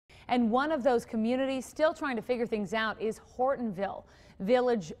And one of those communities still trying to figure things out is Hortonville.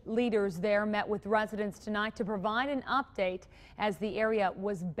 Village leaders there met with residents tonight to provide an update as the area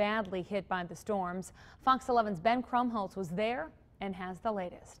was badly hit by the storms. Fox 11's Ben Krumholtz was there and has the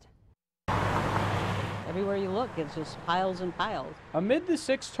latest. Everywhere you look, it's just piles and piles. Amid the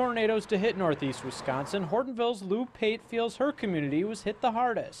 6 tornadoes to hit northeast Wisconsin, Hortonville's Lou Pate feels her community was hit the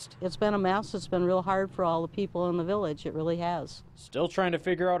hardest. It's been a mess. It's been real hard for all the people in the village. It really has. Still trying to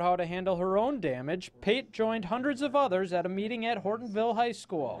figure out how to handle her own damage, Pate joined hundreds of others at a meeting at Hortonville High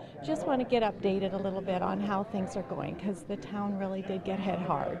School. Just want to get updated a little bit on how things are going because the town really did get hit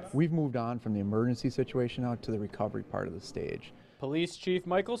hard. We've moved on from the emergency situation out to the recovery part of the stage. Police Chief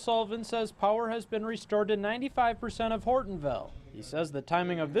Michael Sullivan says power has been restored to 95% of Hortonville. He says the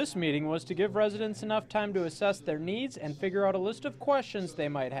timing of this meeting was to give residents enough time to assess their needs and figure out a list of questions they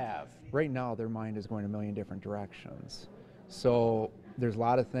might have. Right now, their mind is going a million different directions. So there's a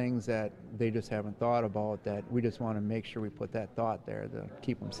lot of things that they just haven't thought about that we just want to make sure we put that thought there to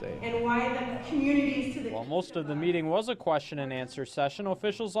keep them safe. And why the communities to the... While most of the meeting was a question and answer session,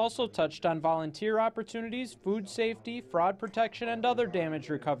 officials also touched on volunteer opportunities, food safety, fraud protection, and other damage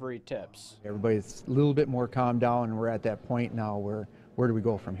recovery tips. Everybody's a little bit more calmed down, and we're at that point now where do we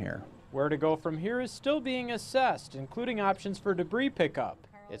go from here? Where to go from here is still being assessed, including options for debris pickup.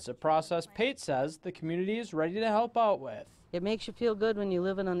 It's a process Pate says the community is ready to help out with. It makes you feel good when you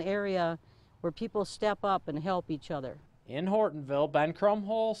live in an area where people step up and help each other. In Hortonville, Ben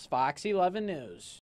Krumholtz, Fox 11 News.